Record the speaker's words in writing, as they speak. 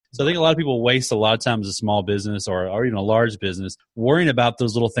So I think a lot of people waste a lot of time as a small business or even a large business worrying about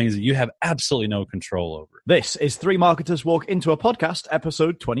those little things that you have absolutely no control over. This is Three Marketers Walk into a Podcast,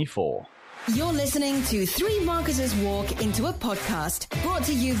 episode 24. You're listening to Three Marketers Walk into a Podcast, brought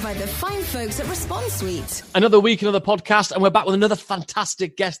to you by the fine folks at ResponSuite. Another week, another podcast, and we're back with another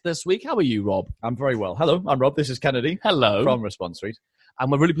fantastic guest this week. How are you, Rob? I'm very well. Hello, I'm Rob. This is Kennedy. Hello. From ResponSuite. And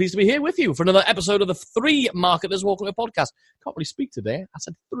we're really pleased to be here with you for another episode of the Three Marketers Walk into a Podcast. Can't really speak today. I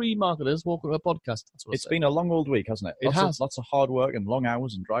said Three Marketers Walk into a Podcast. It's been a long old week, hasn't it? Lots of hard work and long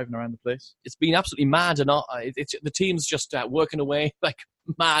hours and driving around the place. It's been absolutely mad, and the team's just working away like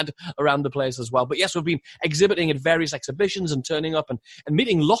mad around the place as well. But yes, we've been exhibiting at various exhibitions and turning up and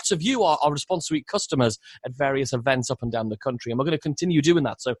meeting lots of you, our ResponSuite customers, at various events up and down the country. And we're going to continue doing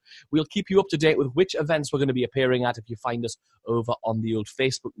that. So we'll keep you up to date with which events we're going to be appearing at if you find us over on the old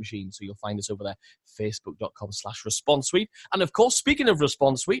Facebook machine. So you'll find us over there, facebook.com/ResponSuite. And of course, speaking of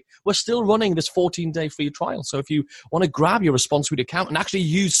ResponSuite, we're still running this 14-day free trial. So if you want to grab your ResponSuite account and actually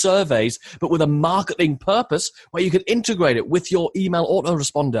use surveys, but with a marketing purpose, where you can integrate it with your email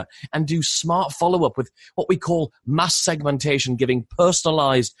autoresponder and do smart follow-up with what we call mass segmentation, giving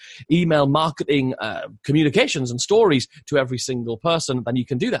personalized email marketing communications and stories to every single person, then you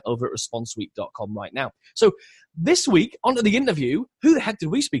can do that over at responsuite.com right now. So this week, onto the interview, who the heck did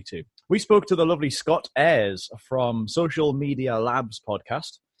we speak to? We spoke to the lovely Scott Ayres from Social Media Labs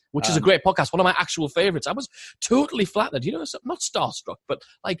podcast. Which is a great podcast, one of my actual favorites. I was totally flattered, not starstruck, but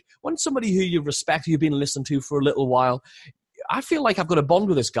like when somebody who you respect, who you've been listening to for a little while, I feel like I've got a bond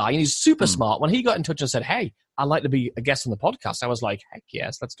with this guy, and he's super smart. When he got in touch and said, hey, I'd like to be a guest on the podcast, I was like, heck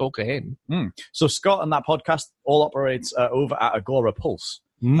yes, let's talk to him. So Scott and that podcast all operates over at Agora Pulse.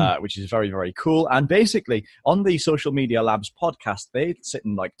 Which is very, very cool. And basically, on the Social Media Labs podcast, they sit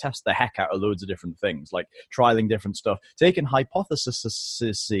and test the heck out of loads of different things, like trialing different stuff, taking hypotheses.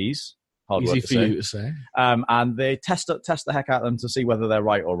 Hard Easy word to for say. you to say. And they test the heck out of them to see whether they're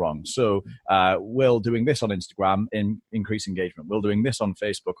right or wrong. So Will doing this on Instagram, increase engagement. Will doing this on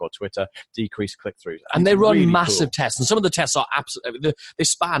Facebook or Twitter, decrease click-throughs. And they run really massive cool tests. And some of the tests are absolutely, they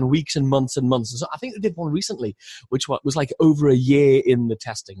span weeks and months and months. And so I think they did one recently, which was like over a year in the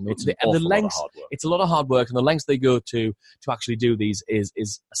testing. It's and the lengths, it's a lot of hard work, and the lengths they go to actually do these is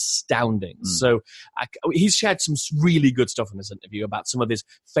astounding. So he's shared some really good stuff in this interview about some of his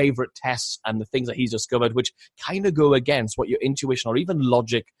favorite tests and the things that he's discovered, which kind of go against what your intuition or even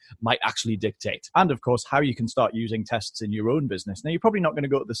logic might actually dictate. And of course, how you can start using tests in your own business. Now, you're probably not going to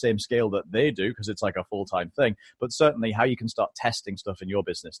go at the same scale that they do because it's like a full-time thing, but certainly how you can start testing stuff in your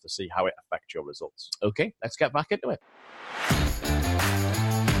business to see how it affects your results. Okay, let's get back into it.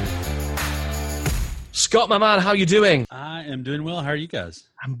 Scott, my man, how are you doing? I am doing well. How are you guys?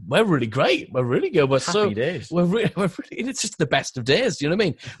 We're really great. We're really good. We're Happy days. We're really, it's just the best of days. You know what I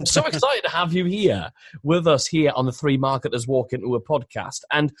mean? I'm so excited to have you here with us here on the Three Marketers Walk into a Podcast.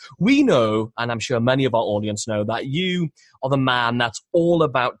 And we know, and I'm sure many of our audience know, that you are the man that's all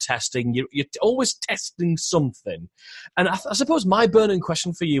about testing. You're always testing something. And I suppose my burning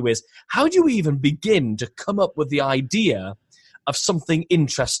question for you is, how do you even begin to come up with the idea of something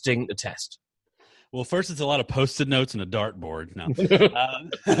interesting to test? Well, first, it's a lot of Post-it notes and a dartboard. No.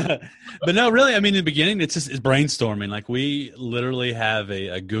 But no, really, I mean, in the beginning, it's brainstorming. Like, we literally have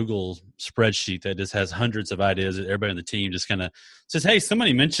a Google spreadsheet that just has hundreds of ideas. Everybody on the team just kind of says, hey,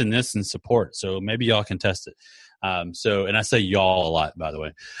 somebody mentioned this in support, so maybe y'all can test it. And I say y'all a lot, by the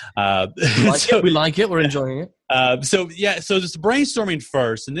way. We like it. We're enjoying it. So just brainstorming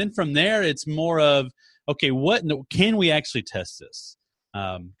first. And then from there, it's more of, okay, can we actually test this?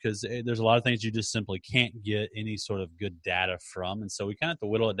 Because there's a lot of things you just simply can't get any sort of good data from. And so we kind of have to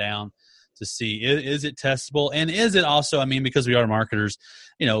whittle it down to see, is it testable? And is it also, I mean, because we are marketers,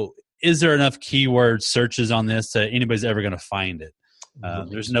 is there enough keyword searches on this that anybody's ever going to find it?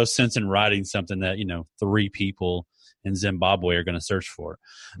 There's no sense in writing something that, 3 people in Zimbabwe are going to search for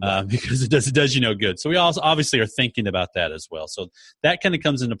because it does you no good. So we also obviously are thinking about that as well. So that kind of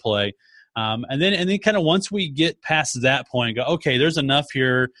comes into play. And then kind of once we get past that point, go, okay, there's enough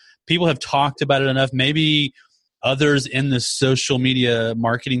here. People have talked about it enough. Maybe others in the social media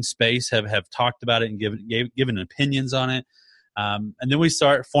marketing space have talked about it and given opinions on it. And then we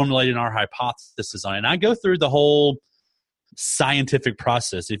start formulating our hypothesis on it. And I go through the whole scientific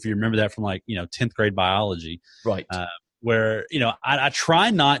process, if you remember that from 10th grade biology. Right. Where, I try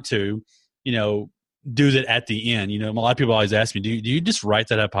not to, do that at the end. A lot of people always ask me, do you just write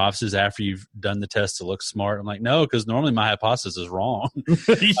that hypothesis after you've done the test to look smart? I'm like, no, because normally my hypothesis is wrong.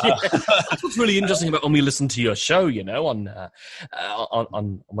 That's what's really interesting about when we listen to your show, on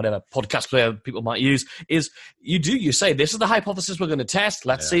whatever podcast player people might use, is you say, this is the hypothesis we're going to test.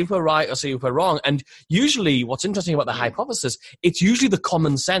 Let's see if we're right or see if we're wrong. And usually what's interesting about the hypothesis, it's usually the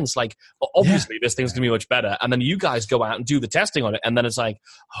common sense, like, obviously this thing's going to be much better. And then you guys go out and do the testing on it. And then it's like,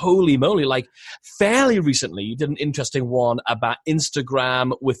 holy moly, like, fairly recently, you did an interesting one about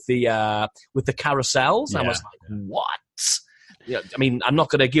Instagram with the carousels. I was like, what? Yeah, I mean, I'm not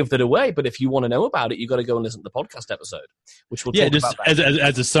going to give that away, but if you want to know about it, you got to go and listen to the podcast episode, which we'll talk about.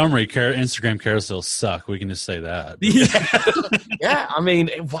 As a summary, Instagram carousels suck. We can just say that. Yeah. I mean,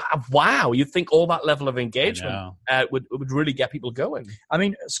 wow. You'd think all that level of engagement would really get people going. I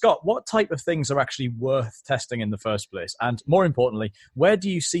mean, Scott, what type of things are actually worth testing in the first place? And more importantly, where do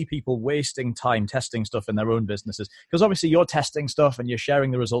you see people wasting time testing stuff in their own businesses? Because obviously you're testing stuff and you're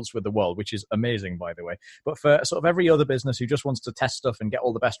sharing the results with the world, which is amazing, by the way. But for sort of every other business who just wants to test stuff and get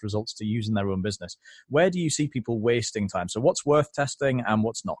all the best results to use in their own business, where do you see people wasting time? So what's worth testing and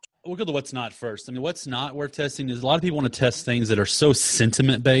what's not? We'll go to what's not first. I mean, what's not worth testing is a lot of people want to test things that are so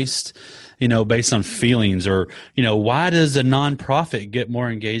sentiment based, based on feelings, or, why does a nonprofit get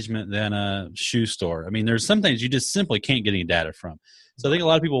more engagement than a shoe store? I mean, there's some things you just simply can't get any data from. So I think a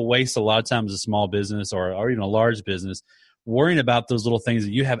lot of people waste a lot of time as a small business or even a large business worrying about those little things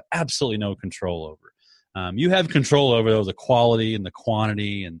that you have absolutely no control over. You have control over the quality and the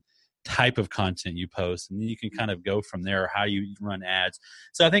quantity and type of content you post, and then you can kind of go from there, how you run ads.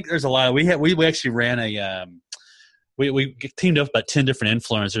 So I think there's a lot of, we actually ran we teamed up about 10 different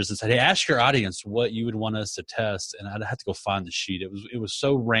influencers and said, hey, ask your audience what you would want us to test. And I'd have to go find the sheet. It was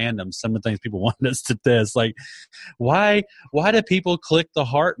so random, some of the things people wanted us to test. Like, why do people click the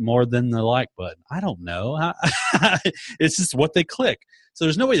heart more than the like button? I don't know. It's just what they click. So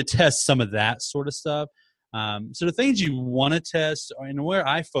there's no way to test some of that sort of stuff. So the things you want to test, and where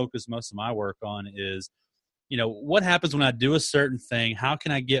I focus most of my work on is, what happens when I do a certain thing? How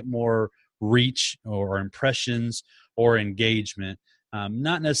can I get more reach or impressions or engagement?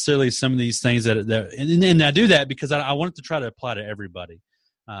 Not necessarily some of these things and I do that because I want it to try to apply to everybody.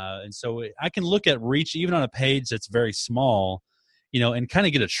 And so I can look at reach even on a page that's very small, and kind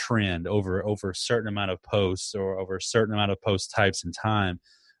of get a trend over a certain amount of posts or over a certain amount of post types and time.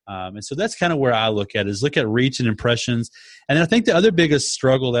 And so that's kind of where I look at reach and impressions. And I think the other biggest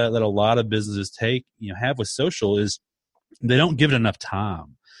struggle that a lot of businesses have with social is they don't give it enough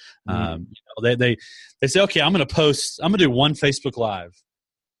time. They say, okay, I'm going to do one Facebook Live,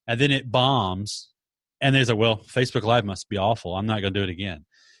 and then it bombs. And they say, well, Facebook Live must be awful. I'm not going to do it again.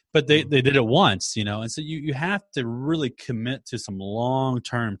 But they did it once, and so you have to really commit to some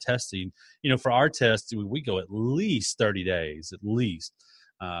long-term testing. For our test, we go at least 30 days, at least.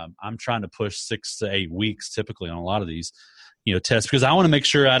 I'm trying to push 6 to 8 weeks typically on a lot of these, tests, because I want to make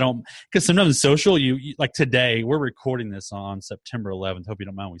sure because sometimes in social, you like today, we're recording this on September 11th. Hope you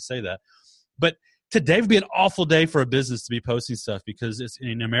don't mind we say that. But today would be an awful day for a business to be posting stuff because it's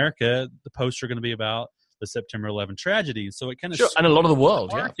in America, the posts are going to be about the September 11th tragedy. So it kind of and a lot of the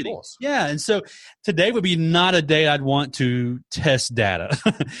world, yeah, of course. Yeah, and so today would be not a day I'd want to test data,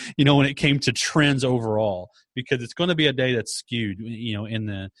 when it came to trends overall, because it's going to be a day that's skewed,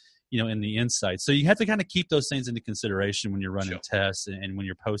 in the insights. So you have to kind of keep those things into consideration when you're running tests and when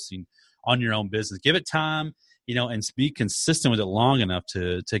you're posting on your own business. Give it time, and be consistent with it long enough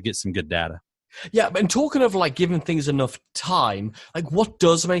to get some good data. Yeah, and talking of like giving things enough time, like what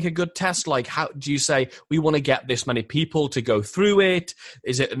does make a good test? Like, how do you say we want to get this many people to go through it?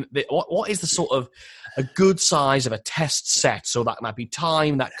 Is it what is the sort of a good size of a test set? So that might be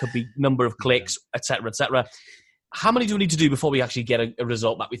time, that could be number of clicks, etc., etc. How many do we need to do before we actually get a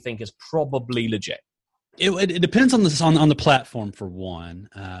result that we think is probably legit? It depends on the platform for one.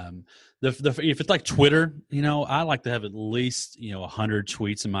 If it's like Twitter, I like to have at least 100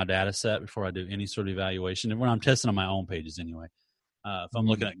 tweets in my data set before I do any sort of evaluation. And when I'm testing on my own pages, anyway. If I'm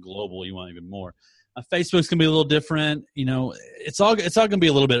looking at global, you want even more. Facebook's gonna be a little different. It's all gonna be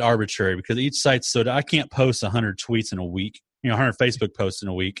a little bit arbitrary because each site's I can't post 100 tweets in a week. 100 Facebook posts in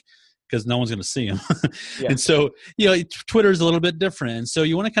a week, because no one's going to see them. Yeah. And so, Twitter is a little bit different. And so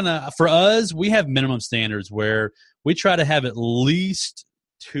you want to kind of, for us, we have minimum standards where we try to have at least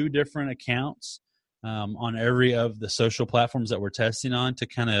 2 different accounts on every of the social platforms that we're testing on to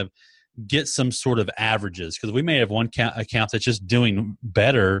kind of get some sort of averages. Because we may have one account that's just doing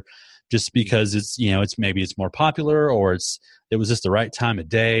better just because it's, maybe it's more popular, or it was just the right time of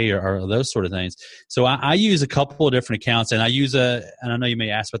day, or those sort of things. So I use a couple of different accounts, and and I know you may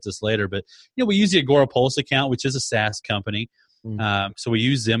ask about this later, but we use the Agora Pulse account, which is a SaaS company. So we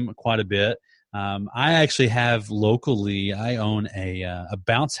use them quite a bit. I actually have locally, I own a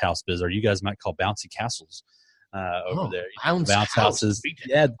bounce house business, or you guys might call bouncy castles. Over there, bounce houses.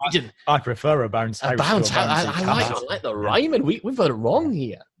 Yeah, I prefer a bounce house. A bounce house. I like the rhyming. We've got it wrong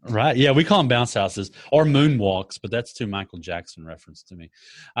here. Right? Yeah, we call them bounce houses or moonwalks, but that's too Michael Jackson reference to me.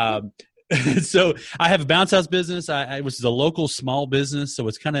 So I have a bounce house business, which is a local small business, so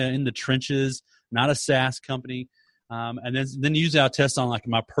it's kind of in the trenches, not a SaaS company. And then usually I'll test on like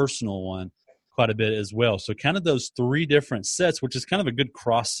my personal one quite a bit as well. So kind of those three different sets, which is kind of a good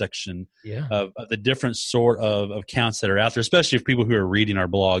cross section of the different sort of accounts that are out there, especially for people who are reading our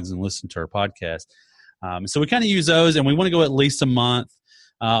blogs and listen to our podcast. So we kind of use those, and we want to go at least a month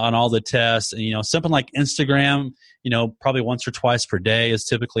on all the tests. And, something like Instagram, probably once or twice per day is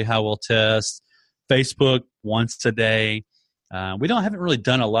typically how we'll test. Facebook once a day. We haven't really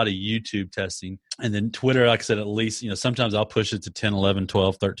done a lot of YouTube testing. And then Twitter, like I said, at least, sometimes I'll push it to 10, 11,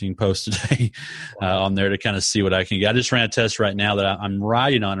 12, 13 posts a day on there to kind of see what I can get. I just ran a test right now that I'm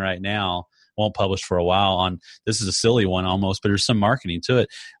writing on right now. Won't publish for a while on, this is a silly one almost, but there's some marketing to it.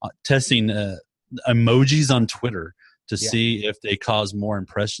 Testing emojis on Twitter to see if they cause more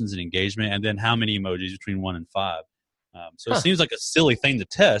impressions and engagement, and then how many emojis between 1 and 5. So it seems like a silly thing to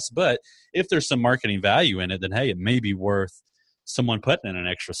test, but if there's some marketing value in it, then hey, it may be worth someone putting in an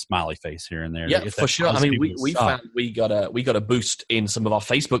extra smiley face here and there. Yeah, for sure. I mean, we found we got a boost in some of our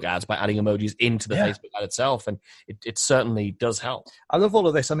Facebook ads by adding emojis into the Facebook ad itself, and it certainly does help. I love all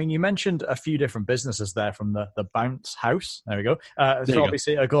of this. I mean, you mentioned a few different businesses there, from the Bounce House. There we go. So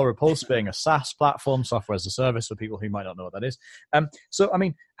obviously, Agora Pulse being a SaaS platform, software as a service, for people who might not know what that is. So, I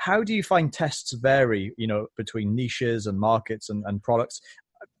mean, how do you find tests vary, between niches and markets and products?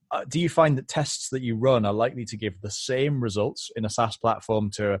 Do you find that tests that you run are likely to give the same results in a SaaS platform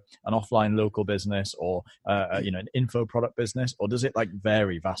to an offline local business, or an info product business, or does it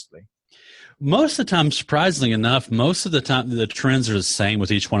vary vastly? Most of the time, surprisingly enough, most of the time the trends are the same with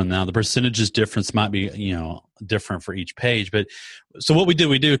each one of them. Now the percentages difference might be different for each page, but so what we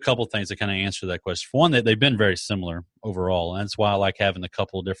do a couple of things to kind of answer that question. For one, they've been very similar overall, and that's why I like having a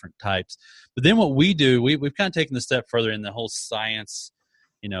couple of different types. But then what we do, we've kind of taken the step further in the whole science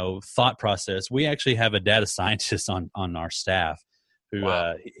thought process. We actually have a data scientist on our staff who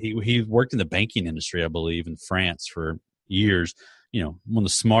he worked in the banking industry, I believe, in France for years. One of the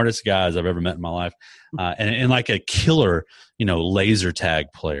smartest guys I've ever met in my life, and like a killer, laser tag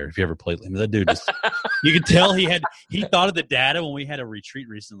player. If you ever played him, that dude you could tell he thought of the data when we had a retreat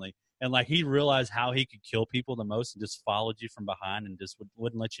recently, and he realized how he could kill people the most, and just followed you from behind and just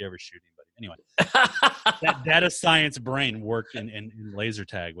wouldn't let you ever shoot anybody. Anyway, that data science brain worked in laser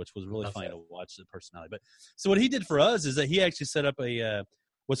tag, which was really funny to watch the personality. But so what he did for us is that he actually set up a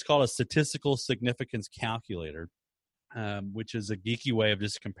what's called a statistical significance calculator, which is a geeky way of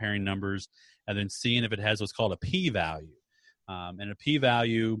just comparing numbers and then seeing if it has what's called a p-value. And a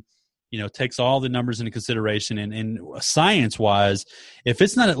p-value, takes all the numbers into consideration. And science-wise, if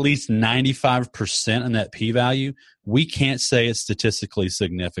it's not at least 95% on that p-value, we can't say it's statistically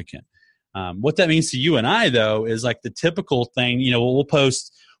significant. What that means to you and I, though, is the typical thing. We'll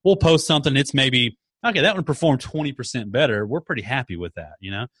post something. It's maybe, okay, that one performed 20% better. We're pretty happy with that.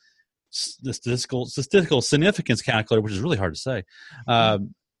 The statistical significance calculator, which is really hard to say,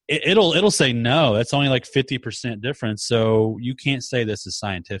 it'll say no. That's only 50% difference. So you can't say this is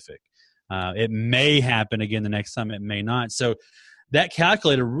scientific. It may happen again the next time. It may not. So that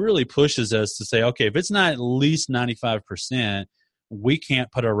calculator really pushes us to say, okay, if it's not at least 95%, we can't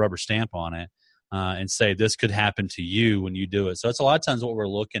put our rubber stamp on it and say this could happen to you when you do it. So that's a lot of times what we're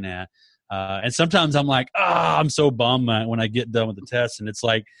looking at. And sometimes I'm like, I'm so bummed when I get done with the test and it's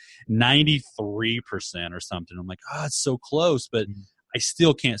 93% or something. I'm like, it's so close, but I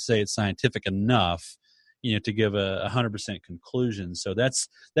still can't say it's scientific enough, to give a 100% conclusion. So that's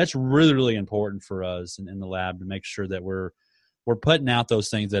really, really important for us in the lab to make sure that we're putting out those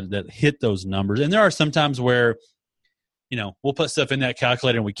things that hit those numbers. And there are some times where, we'll put stuff in that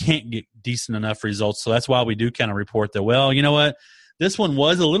calculator and we can't get decent enough results. So that's why we do kind of report that, well, you know what, this one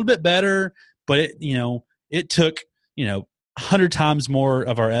was a little bit better, but it took, 100 times more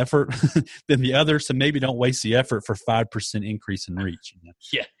of our effort than the other. So maybe don't waste the effort for 5% increase in reach.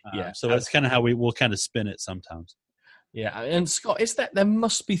 Yeah. So that's kind of how we'll kind of spin it sometimes. Yeah. And Scott, is that there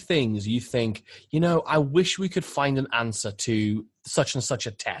must be things you think, I wish we could find an answer to such and such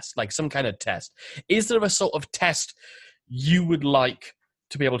a test, like some kind of test. Is there a sort of test you would like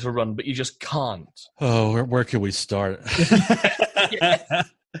to be able to run, but you just can't? Oh, where could we start?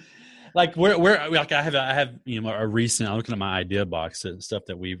 Like I have a recent. I'm looking at my idea box and stuff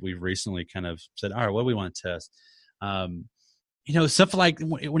that we've recently kind of said, all right, what do we want to test? Stuff like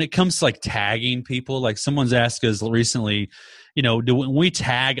when it comes to like tagging people, like someone's asked us recently, when we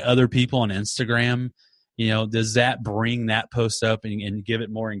tag other people on Instagram, does that bring that post up and give it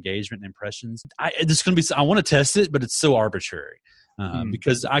more engagement and impressions? I want to test it, but it's so arbitrary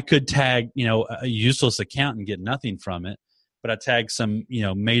because I could tag, a useless account and get nothing from it. But I tag some,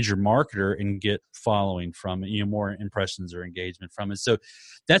 major marketer and get following from it, more impressions or engagement from it. So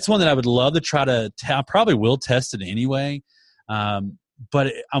that's one that I would love to try to I probably will test it anyway.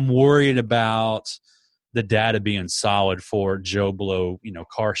 But I'm worried about the data being solid for Joe Blow,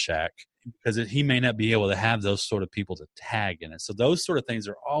 Car Shack, because he may not be able to have those sort of people to tag in it. So those sort of things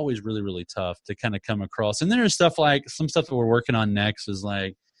are always really, really tough to kind of come across. And then there's stuff like some stuff that we're working on next is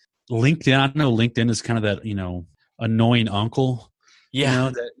like LinkedIn. I know LinkedIn is kind of that, annoying uncle,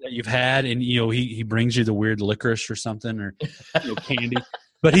 that you've had, and he brings you the weird licorice or something or candy,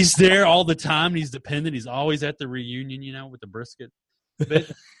 but he's there all the time. And he's dependent. He's always at the reunion, with the brisket.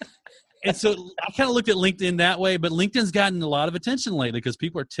 And so I kind of looked at LinkedIn that way, but LinkedIn's gotten a lot of attention lately because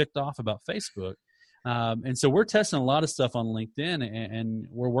people are ticked off about Facebook, and so we're testing a lot of stuff on LinkedIn, and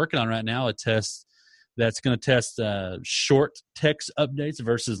we're working on right now a test that's going to test short text updates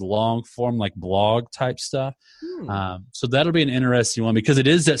versus long form, like blog type stuff. So that'll be an interesting one because it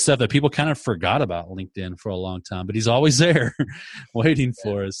is that stuff that people kind of forgot about LinkedIn for a long time, but he's always there waiting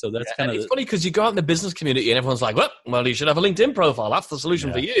for us. So that's kind of, it's funny because you go out in the business community and everyone's like, well, you should have a LinkedIn profile. That's the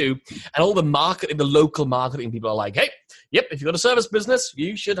solution for you. And all the local marketing people are like, hey, yep, if you've got a service business,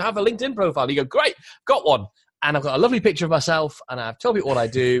 you should have a LinkedIn profile. You go, great, got one. And I've got a lovely picture of myself and I've told people what I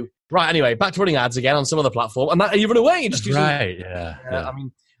do. Right, anyway, back to running ads again on some other platform. And you run away. Just right, yeah. I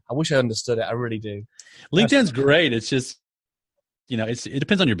mean, I wish I understood it. I really do. LinkedIn's great. It's just, it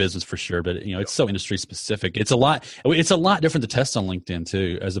depends on your business for sure, but, it's so industry specific. It's a lot different to test on LinkedIn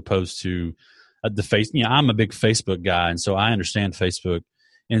too, as opposed to the face. I'm a big Facebook guy, and so I understand Facebook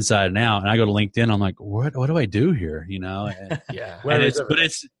inside and out. And I go to LinkedIn, I'm like, what do I do here? And,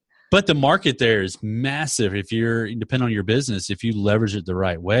 But the market there is massive. If depending on your business, if you leverage it the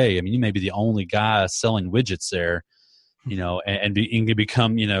right way, I mean, you may be the only guy selling widgets there, and can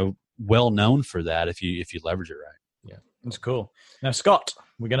become, well known for that if you leverage it right. Yeah, that's cool. Now, Scott,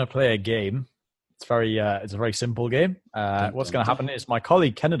 we're going to play a game. It's a very simple game. What's going to happen is my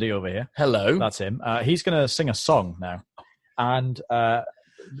colleague Kennedy over here. Hello, that's him. He's going to sing a song now, and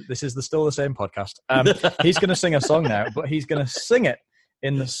this is still the same podcast. He's going to sing a song now, but he's going to sing it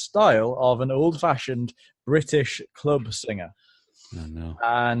in the style of an old-fashioned British club singer. Oh, no.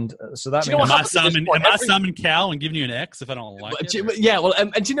 And so that means... Am I Simon Cowell and giving you an X if I don't like it? Yeah, well,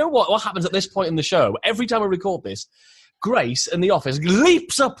 and do you know what happens at this point in the show? Every time we record this, Grace in the office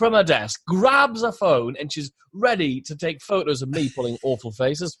leaps up from her desk, grabs a phone, and she's ready to take photos of me pulling awful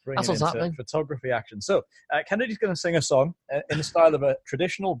faces. That's what's happening. Photography action. So Kennedy's going to sing a song in the style of a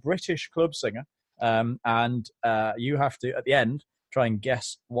traditional British club singer, and you have to, at the end, try and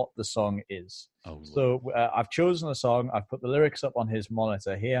guess what the song is. So I've chosen a song. I've put the lyrics up on his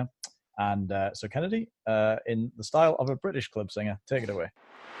monitor here. And so Kennedy, in the style of a British club singer, take it away.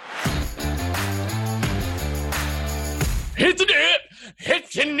 Hit the dip,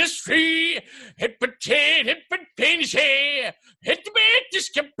 hit in the street, hit potato, hit potato, hit the bed, just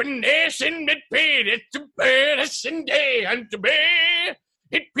skip and dash in the bed, hit the bird, hit the day, and the bed.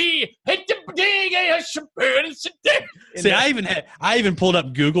 Hit the See, I even pulled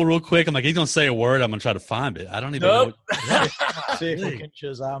up Google real quick. I'm like, he's gonna say a word. I'm gonna try to find it. I don't even know. See if we can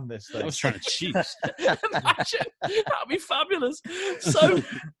Shazam this thing. I was trying to cheat. Imagine. That'd be fabulous. So,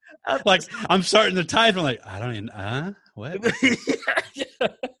 like, I'm starting to type. I'm like, I don't even. What?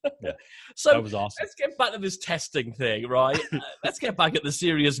 Yeah. So that was awesome. Let's get back to this testing thing, right? Let's get back at the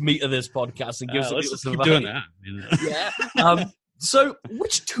serious meat of this podcast and give some let's keep doing that. Yeah. So,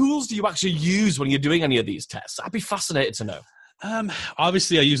 which tools do you actually use when you're doing any of these tests? I'd be fascinated to know.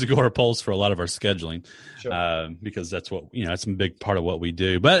 Obviously, I use Agorapulse for a lot of our scheduling, sure. Because that's what that's a big part of what we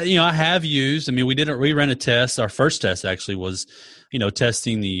do. But I have used. I mean, we ran a test. Our first test actually was,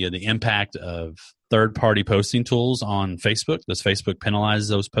 testing the impact of third-party posting tools on Facebook. Does Facebook penalize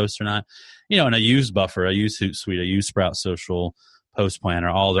those posts or not? And I use Buffer, I use Hootsuite, I use Sprout Social, Post Planner,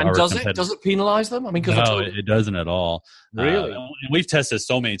 all the. And does it penalize them? I mean, no, it doesn't at all. Really? We've tested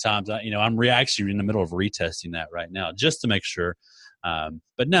so many times. I'm actually in the middle of retesting that right now just to make sure.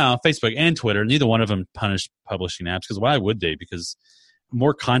 But no, Facebook and Twitter, neither one of them punish publishing apps because why would they? Because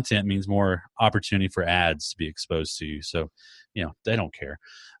more content means more opportunity for ads to be exposed to you. So, they don't care.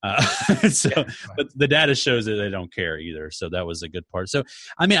 But the data shows that they don't care either. So that was a good part. So,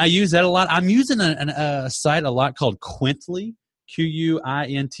 I use that a lot. I'm using a site a lot called Quintly,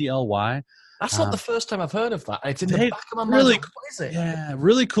 Quintly. That's not the first time I've heard of that. It's in the back of my mind. What is it? Yeah,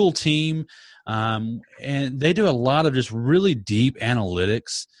 really cool team. And they do a lot of just really deep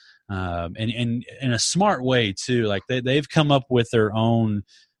analytics, and in a smart way too. Like they've come up with their own,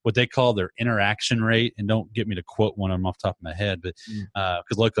 what they call their interaction rate. And don't get me to quote one of them off the top of my head, but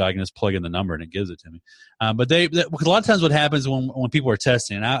because luckily I can just plug in the number and it gives it to me. But a lot of times what happens when people are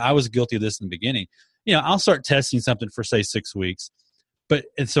testing, and I was guilty of this in the beginning, I'll start testing something for say 6 weeks.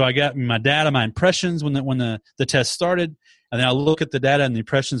 And so I got my data, my impressions when the test started, and then I look at the data and the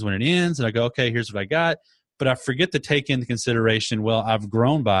impressions when it ends, and I go, okay, here's what I got. But I forget to take into consideration, well, I've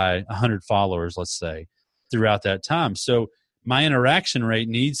grown by 100 followers, let's say, throughout that time. So my interaction rate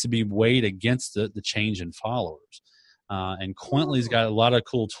needs to be weighed against the change in followers. And Quintly's got a lot of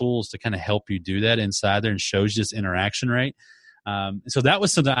cool tools to kind of help you do that inside there and shows you this interaction rate. So that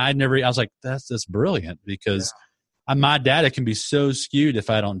was something I was like, that's brilliant, because my data can be so skewed if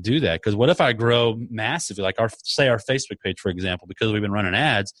I don't do that. Because what if I grow massively, like our Facebook page, for example, because we've been running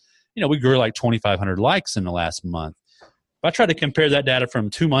ads, we grew like 2,500 likes in the last month. If I try to compare that data from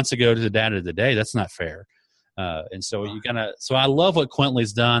 2 months ago to the data today, that's not fair. And so so I love what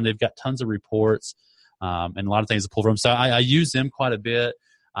Quintly's done. They've got tons of reports and a lot of things to pull from. So I use them quite a bit.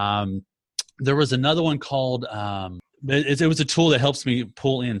 There was another one called, it was a tool that helps me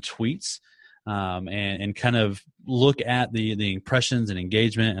pull in tweets. And kind of look at the impressions and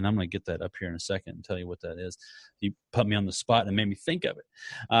engagement. And I'm going to get that up here in a second and tell you what that is. You put me on the spot and made me think of it.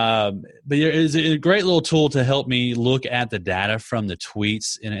 But it's a great little tool to help me look at the data from the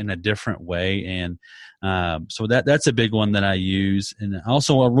tweets in a different way. And so that's a big one that I use. And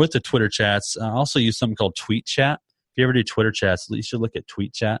also with the Twitter chats, I also use something called Tweet Chat. If you ever do Twitter chats, you should look at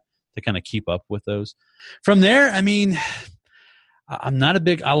Tweet Chat to kind of keep up with those. From there, I'm not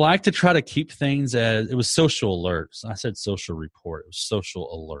I like to try to keep things as, it was social alerts. I said social report. It was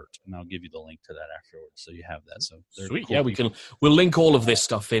social alert. And I'll give you the link to that afterwards. So you have that. So sweet. Cool. Yeah, we'll link all of this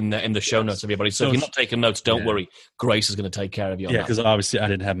stuff in the show notes, everybody. So if you're not taking notes, don't worry. Grace is going to take care of you on that. Yeah, because obviously I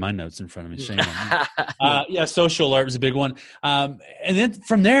didn't have my notes in front of me. Shame on me. Social alert was a big one. And then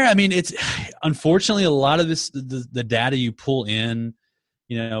from there, it's unfortunately a lot of this, the data you pull in,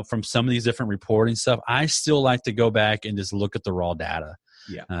 from some of these different reporting stuff, I still like to go back and just look at the raw data,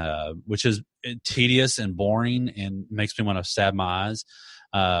 which is tedious and boring and makes me want to stab my eyes.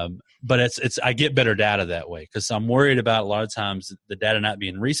 But I get better data that way, because I'm worried about a lot of times the data not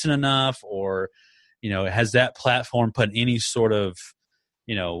being recent enough, or, has that platform put any sort of,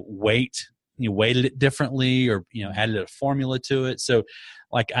 weight, weighted it differently, or, added a formula to it. So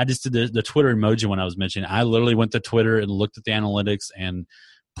like I just did the Twitter emoji when I was mentioning, I literally went to Twitter and looked at the analytics and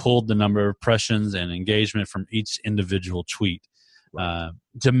pulled the number of impressions and engagement from each individual tweet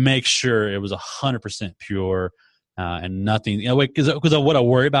to make sure it was 100% pure and nothing. Because what I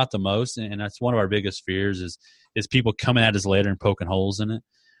worry about the most, and that's one of our biggest fears, is people coming at us later and poking holes in it.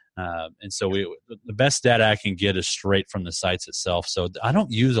 And so the best data I can get is straight from the sites itself. So I don't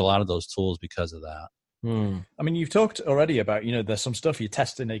use a lot of those tools because of that. You've talked already about, there's some stuff you're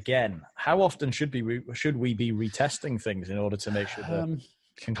testing again. How often should we be retesting things in order to make sure the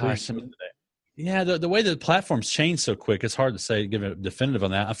conclusion? Yeah, the way the platforms change so quick, it's hard to give a definitive on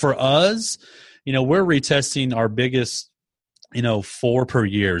that. For us, we're retesting our biggest, 4 per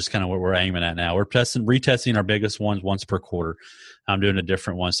year is kind of what we're aiming at now. We're retesting our biggest ones once per quarter. I'm doing a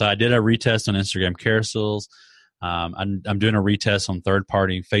different one. So I did a retest on Instagram carousels. I'm doing a retest on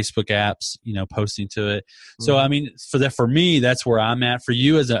third-party Facebook apps, posting to it. So, for me, that's where I'm at. For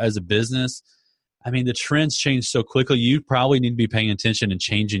you as a business, the trends change so quickly. You probably need to be paying attention and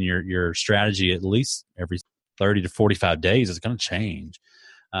changing your strategy at least every 30 to 45 days. It's going to change.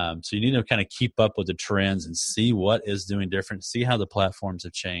 So you need to kind of keep up with the trends and see what is doing different, see how the platforms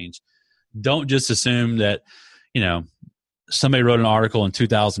have changed. Don't just assume that, somebody wrote an article in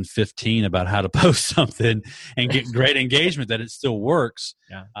 2015 about how to post something and get great engagement, that it still works.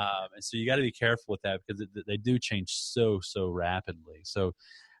 Yeah. And so you got to be careful with that, because they do change so rapidly. So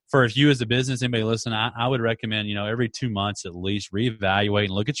for you as a business, anybody listen, I would recommend, every 2 months at least reevaluate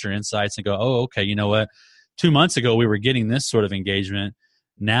and look at your insights and go, oh, okay, you know what? 2 months ago, we were getting this sort of engagement.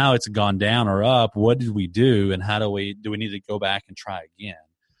 Now it's gone down or up. What did we do? And do we need to go back and try again?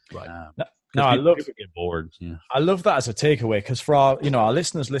 Right. No, people get bored. Yeah. I love that as a takeaway, because for our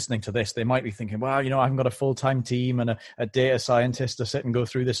listeners listening to this, they might be thinking, well, I haven't got a full-time team and a data scientist to sit and go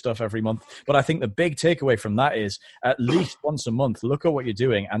through this stuff every month. But I think the big takeaway from that is at least once a month, look at what you're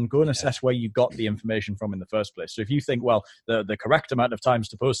doing and go and assess where you got the information from in the first place. So if you think, well, the correct amount of times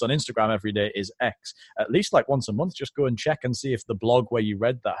to post on Instagram every day is X, at least like once a month, just go and check and see if the blog where you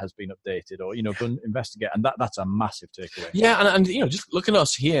read that has been updated, or, go and investigate. And that's a massive takeaway. Yeah. And just look at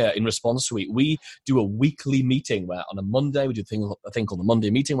us here in Response Suite. We do a weekly meeting where on a Monday we do a thing called the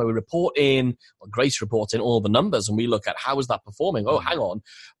Monday meeting, where we report in, or Grace reports in, all the numbers, and we look at how is that performing. Oh, hang on,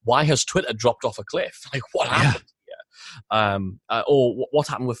 why has Twitter dropped off a cliff? Like, what happened here? Or what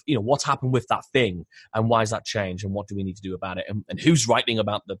happened with what's happened with that thing, and why has that changed, and what do we need to do about it, and who's writing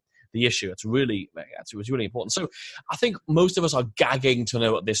about the issue? It's really important. So I think most of us are gagging to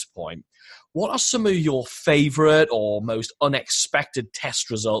know at this point, what are some of your favorite or most unexpected test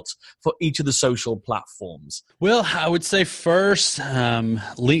results for each of the social platforms? Well, I would say first,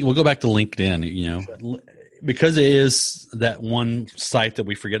 we'll go back to LinkedIn, because it is that one site that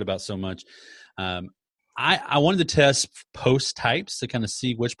we forget about so much. I wanted to test post types to kind of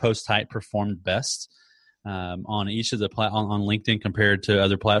see which post type performed best on each of the on LinkedIn compared to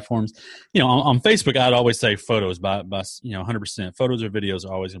other platforms. On Facebook, I'd always say photos by 100%. Photos or videos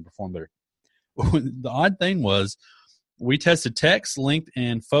are always going to perform better. The odd thing was we tested text, link,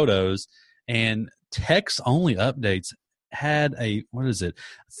 and photos, and text only updates had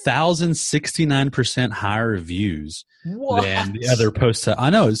 1,069% higher views than the other posts. I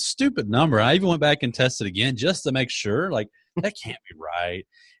know, it's a stupid number. I even went back and tested again just to make sure, like, that can't be right.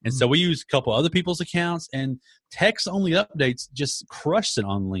 And so we used a couple other people's accounts, and text only updates just crushed it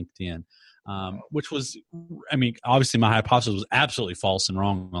on LinkedIn. Which was, obviously my hypothesis was absolutely false and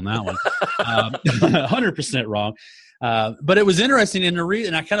wrong on that one. 100% wrong. But it was interesting to read,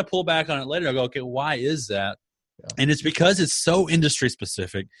 and I kind of pull back on it later. I go, okay, why is that? Yeah. And it's because it's so industry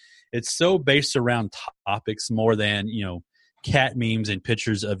specific. It's so based around topics more than, cat memes and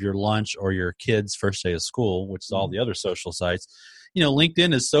pictures of your lunch or your kid's first day of school, which is all the other social sites.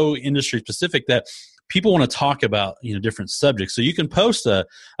 LinkedIn is so industry specific that people want to talk about, different subjects. So you can post a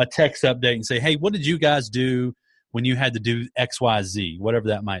text update and say, hey, what did you guys do when you had to do X, Y, Z, whatever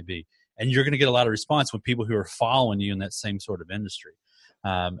that might be? And you're going to get a lot of response with people who are following you in that same sort of industry,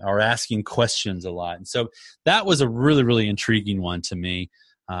 or asking questions a lot. And so that was a really, really intriguing one to me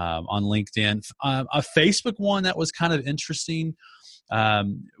on LinkedIn. A Facebook one that was kind of interesting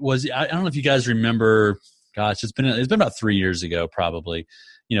was, I don't know if you guys remember, gosh, it's been about 3 years ago probably.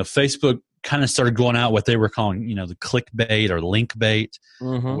 Facebook kind of started going out what they were calling, the clickbait or link bait,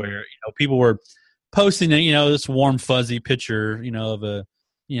 where, people were posting, this warm, fuzzy picture, of a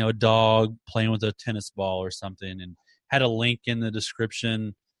dog playing with a tennis ball or something, and had a link in the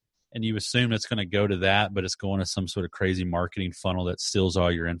description, and you assume it's going to go to that, but it's going to some sort of crazy marketing funnel that steals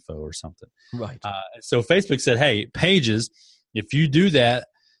all your info or something. Right. So Facebook said, hey, pages, if you do that,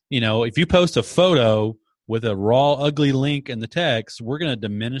 if you post a photo with a raw, ugly link in the text, we're going to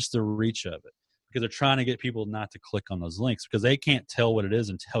diminish the reach of it, because they're trying to get people not to click on those links, because they can't tell what it is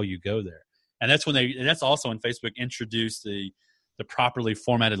until you go there. And that's that's also when Facebook introduced the properly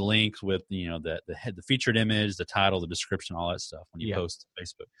formatted links with, the featured image, the title, the description, all that stuff when you post to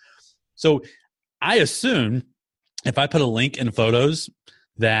Facebook. So I assume if I put a link in photos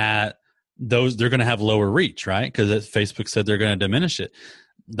that they're going to have lower reach, right? Because Facebook said they're going to diminish it.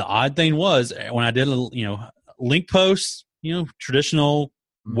 The odd thing was when I did link posts, traditional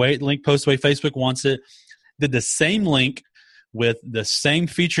way link post the way Facebook wants it, did the same link with the same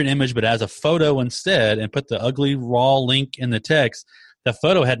featured image but as a photo instead, and put the ugly raw link in the text, the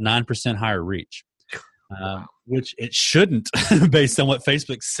photo had 9% higher reach, which it shouldn't based on what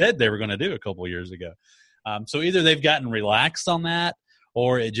Facebook said they were going to do a couple of years ago. So either they've gotten relaxed on that,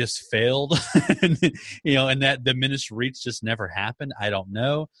 or it just failed, and that diminished reach just never happened. I don't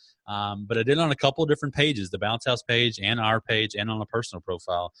know. But I did on a couple of different pages, the Bounce House page and our page and on a personal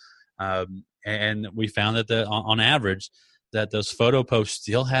profile. And we found that on average, that those photo posts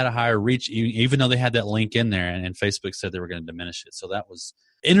still had a higher reach, even though they had that link in there, and Facebook said they were going to diminish it. So that was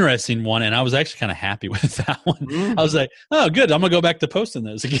interesting one, and I was actually kind of happy with that one. I was like, oh, good, I'm going to go back to posting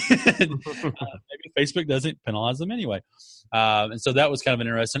those again. Maybe Facebook doesn't penalize them anyway. And so that was kind of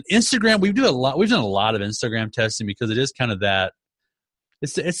interesting. Instagram, we've done a lot of Instagram testing, because it is kind of that,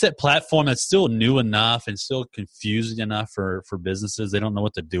 it's that platform that's still new enough and still confusing enough for businesses. They don't know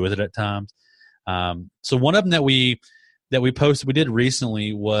what to do with it at times. So one of them that we posted, we did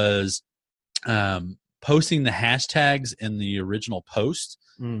recently, was posting the hashtags in the original post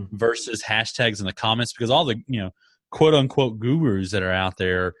versus hashtags in the comments, because all the quote unquote gurus that are out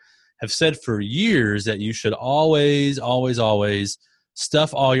there have said for years that you should always, always, always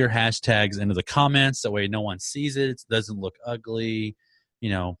stuff all your hashtags into the comments. That way no one sees it. It doesn't look ugly.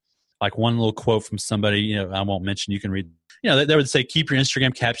 Like one little quote from somebody, I won't mention, you can read, they would say, keep your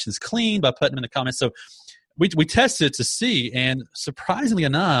Instagram captions clean by putting them in the comments. So we tested it to see, and surprisingly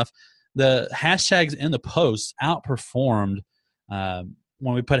enough, the hashtags in the posts outperformed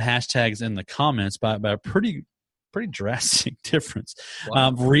when we put hashtags in the comments by a pretty drastic difference.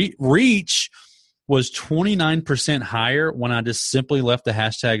 Wow. Reach was 29% higher when I just simply left the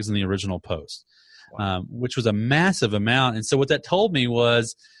hashtags in the original post, which was a massive amount. And so what that told me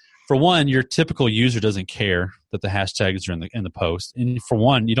was, for one, your typical user doesn't care that the hashtags are in the post. And for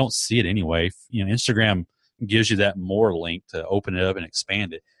one, you don't see it anyway. Instagram gives you that more link to open it up and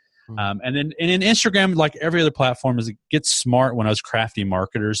expand it. And in Instagram, like every other platform, is it gets smart when us crafty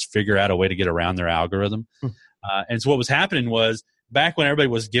marketers figure out a way to get around their algorithm. And so what was happening was, back when everybody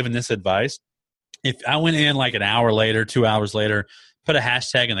was giving this advice, if I went in like an hour later, 2 hours later, put a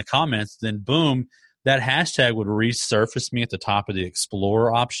hashtag in the comments, then boom, that hashtag would resurface me at the top of the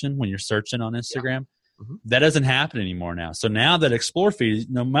Explorer option when you're searching on Instagram. Yeah. That doesn't happen anymore now. So now that Explore feed,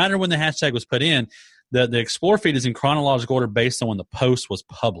 no matter when the hashtag was put in, the Explore feed is in chronological order based on when the post was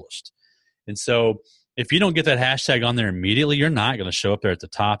published. And so if you don't get that hashtag on there immediately, you're not going to show up there at the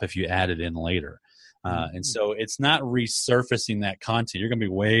top if you add it in later. And so it's not resurfacing that content. You're going to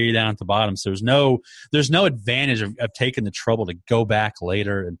be way down at the bottom. So there's no advantage of taking the trouble to go back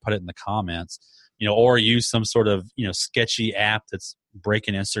later and put it in the comments, or use some sort of, sketchy app that's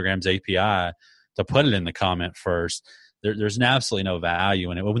breaking Instagram's API to put it in the comment first. There's absolutely no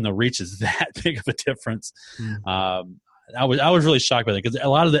value in it when the reach is that big of a difference. I was really shocked by that, because a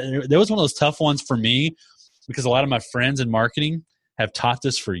lot of there was one of those tough ones for me, because a lot of my friends in marketing have taught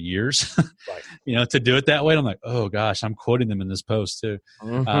this for years, right. To do it that way. And I'm like, oh gosh, I'm quoting them in this post too.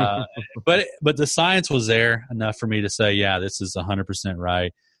 But the science was there enough for me to say, yeah, this is 100%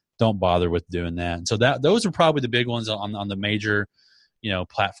 right. Don't bother with doing that. And so those are probably the big ones on the major,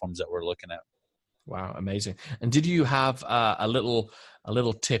 platforms that we're looking at. Wow, amazing! And did you have a little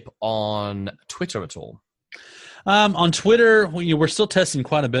tip on Twitter at all? On Twitter, we're still testing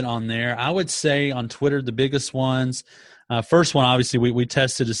quite a bit on there. I would say on Twitter, the biggest ones. First one, obviously, we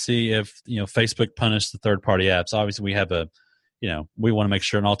tested to see if Facebook punished the third-party apps. Obviously, we have we want to make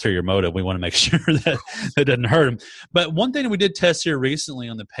sure, an ulterior motive. We want to make sure that it doesn't hurt them. But one thing that we did test here recently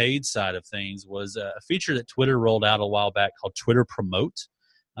on the paid side of things was a feature that Twitter rolled out a while back called Twitter Promote.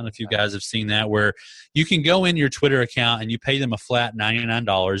 I don't know if you guys have seen that, where you can go in your Twitter account and you pay them a flat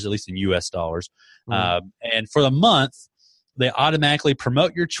 $99, at least in US dollars. And for the month, they automatically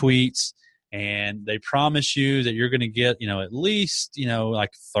promote your tweets, and they promise you that you're going to get, at least,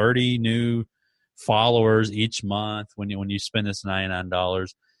 like 30 new followers each month when you spend this $99.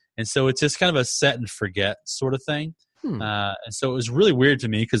 And so it's just kind of a set and forget sort of thing. And so it was really weird to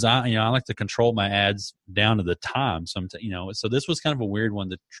me, because I like to control my ads down to the time. So this was kind of a weird one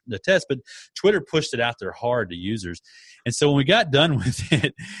to test, but Twitter pushed it out there hard to users. And so when we got done with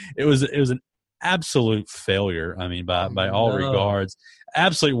it, it was an absolute failure. I mean, by all regards,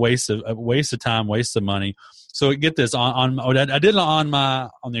 absolute waste of time, waste of money. So get this, I did it on the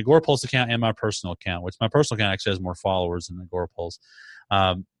Agorapulse account and my personal account, which my personal account actually has more followers than Agorapulse.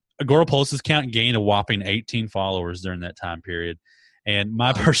 Agorapulse's account gained a whopping 18 followers during that time period, and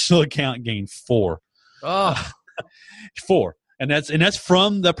my personal account gained 4. 4, and that's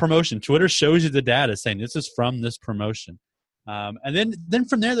from the promotion. Twitter shows you the data saying this is from this promotion. And then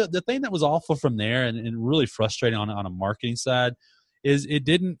from there, the thing that was awful from there and really frustrating on a marketing side is it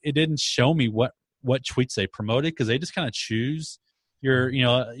didn't show me what tweets they promoted, because they just kind of choose your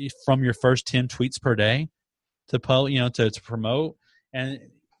from your first 10 tweets per day to promote, and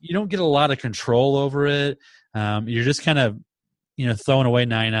you don't get a lot of control over it. You're just kind of throwing away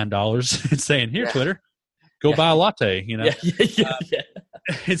 $99 and saying, here, Twitter, go buy a latte. Yeah.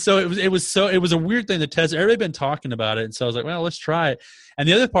 And so it was a weird thing to test. Everybody been talking about it, and so I was like, well, let's try it. And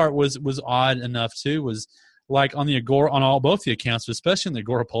the other part was odd enough too, was like on the Agora, on both the accounts, but especially in the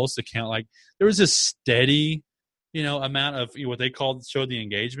Agorapulse account, like there was this steady, amount of what they showed the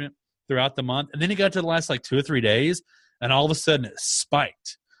engagement throughout the month, and then it got to the last like 2 or 3 days, and all of a sudden it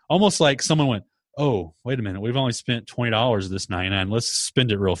spiked, almost like someone went, oh, wait a minute, we've only spent $20 of this $99. Let's spend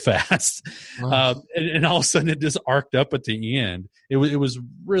it real fast. Wow. And all of a sudden it just arced up at the end. It was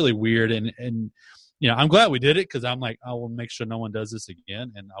really weird. And I'm glad we did it, because I'm like, I will make sure no one does this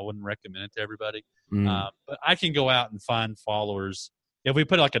again, and I wouldn't recommend it to everybody. But I can go out and find followers. If we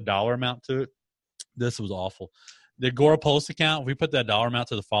put like a dollar amount to it, this was awful. The Agorapulse account, if we put that dollar amount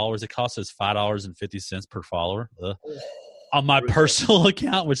to the followers, it costs us $5.50 per follower. On my personal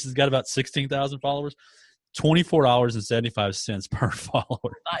account, which has got about 16,000 followers, $24.75 per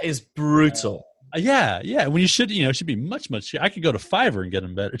follower. That is brutal. Yeah. When you should, it should be much, much. I could go to Fiverr and get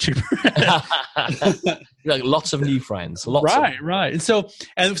them better, cheaper. Like lots of new friends. Right. And so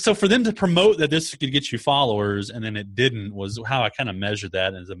for them to promote that this could get you followers, and then it didn't, was how I kind of measured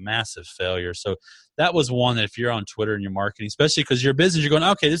that as a massive failure. So that was one that if you're on Twitter and you're marketing, especially because you're a business, you're going,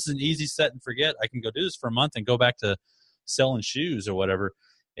 okay, this is an easy set and forget. I can go do this for a month and go back to selling shoes or whatever.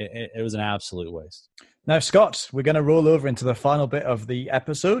 It was an absolute waste. Now, Scott, we're going to roll over into the final bit of the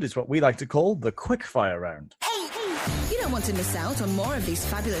episode. It's what we like to call the quickfire round. You don't want to miss out on more of these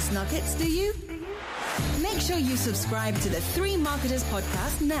fabulous nuggets, do you? Make sure you subscribe to the Three Marketers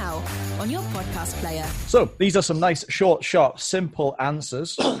podcast now on your podcast player. So these are some nice, short, sharp, simple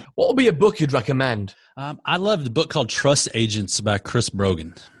answers. What would be a book you'd recommend? I love the book called Trust Agents by Chris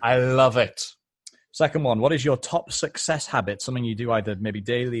Brogan. I love it. Second one, what is your top success habit? Something you do either maybe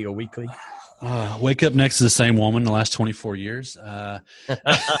daily or weekly? Wake up next to the same woman the last 24 years. As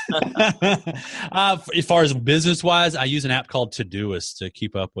far as business-wise, I use an app called Todoist to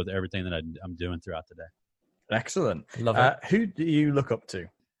keep up with everything that I'm doing throughout the day. Excellent. Love it. Who do you look up to?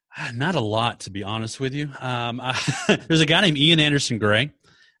 Not a lot, to be honest with you. There's a guy named Ian Anderson Gray.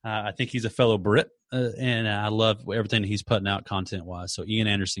 I think he's a fellow Brit, and I love everything he's putting out content-wise. So Ian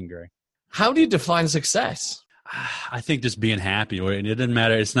Anderson Gray. How do you define success? I think just being happy. It doesn't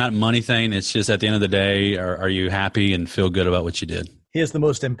matter. It's not a money thing. It's just at the end of the day, are you happy and feel good about what you did? Here's the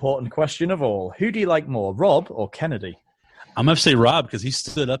most important question of all. Who do you like more, Rob or Kennedy? I'm going to say Rob because he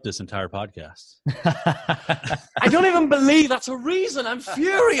stood up this entire podcast. I don't even believe that's a reason. I'm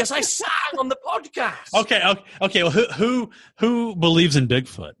furious. I sang on the podcast. Okay. Well, who believes in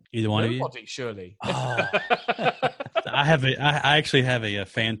Bigfoot? Either one of you? Nobody, surely. Oh. I actually have a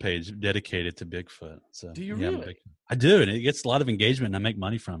fan page dedicated to Bigfoot. So do you really? I do, and it gets a lot of engagement, and I make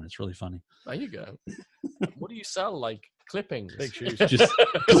money from it. It's really funny. There you go. What do you sell? Like clippings? Big shoes. Just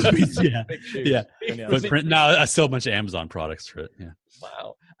clippings, yeah. Big shoes. Yeah. Footprint. No, I sell a bunch of Amazon products for it. Yeah.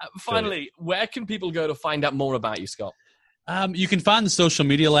 Wow. Finally, where can people go to find out more about you, Scott? You can find the Social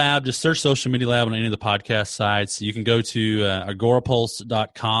Media Lab. Just search Social Media Lab on any of the podcast sites. You can go to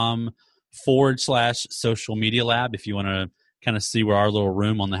agorapulse.com/social media lab if you want to kind of see where our little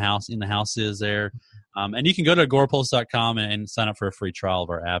room in the house is there. And you can go to agorapulse.com and sign up for a free trial of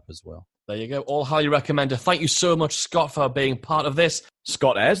our app as well. There you go. All highly recommended. Thank you so much, Scott, for being part of this.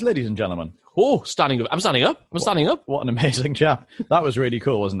 Scott Ayres, ladies and gentlemen. Oh, standing up. I'm standing up. What an amazing chap. That was really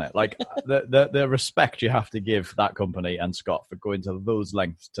cool, wasn't it? Like the respect you have to give that company and Scott for going to those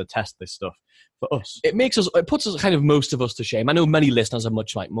lengths to test this stuff for us. It puts us kind of most of us to shame. I know many listeners are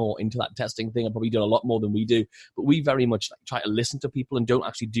much more into that testing thing and probably do a lot more than we do, but we very much try to listen to people and don't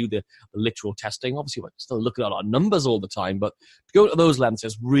actually do the literal testing. Obviously, we're still looking at our numbers all the time, but to go to those lengths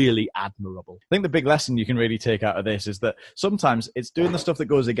is really admirable. I think the big lesson you can really take out of this is that sometimes it's doing the stuff that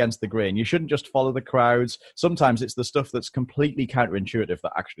goes against the grain. You shouldn't just follow the crowds. Sometimes it's the stuff that's completely counterintuitive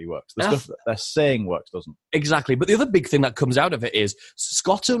that actually works. The stuff that they're saying works doesn't. Exactly. But the other big thing that comes out of it is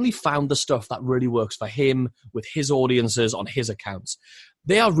Scott's only found the stuff that really works for him with his audiences on his accounts.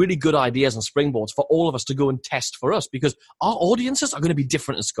 They are really good ideas and springboards for all of us to go and test for us because our audiences are going to be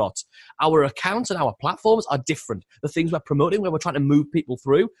different than Scott's. Our accounts and our platforms are different. The things we're promoting, where we're trying to move people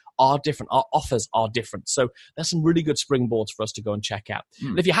through, are different. Our offers are different. So there's some really good springboards for us to go and check out.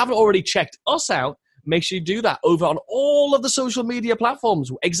 And if you haven't already checked us out, make sure you do that over on all of the social media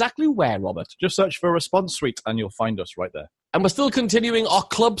platforms. Exactly where, Robert? Just search for Response Suite and you'll find us right there. And we're still continuing our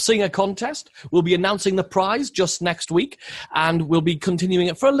Club Singer contest. We'll be announcing the prize just next week, and we'll be continuing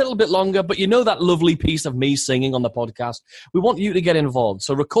it for a little bit longer. But you know that lovely piece of me singing on the podcast? We want you to get involved.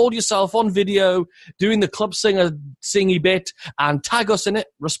 So record yourself on video doing the Club Singer singy bit and tag us in it,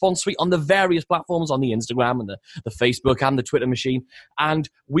 Response Suite, on the various platforms, on the Instagram and the Facebook and the Twitter machine. And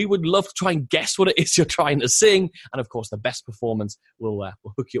we would love to try and guess what it is you're trying to sing. And, of course, the best performance will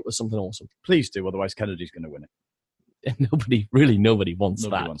hook you up with something awesome. Please do, otherwise Kennedy's going to win it. Nobody wants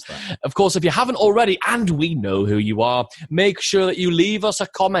that. Of course, if you haven't already, and we know who you are, make sure that you leave us a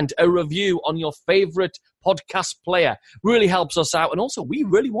comment, a review on your favorite podcast player. Really helps us out. And also, we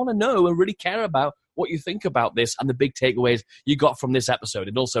really want to know and really care about what you think about this and the big takeaways you got from this episode.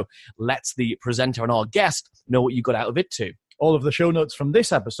 It also lets the presenter and our guest know what you got out of it too. All of the show notes from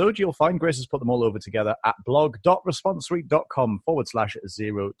this episode, you'll find Grace has put them all over together at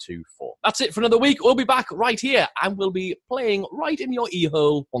blog.responsesuite.com/024. That's it for another week. We'll be back right here and we'll be playing right in your ear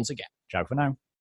hole once again. Ciao for now.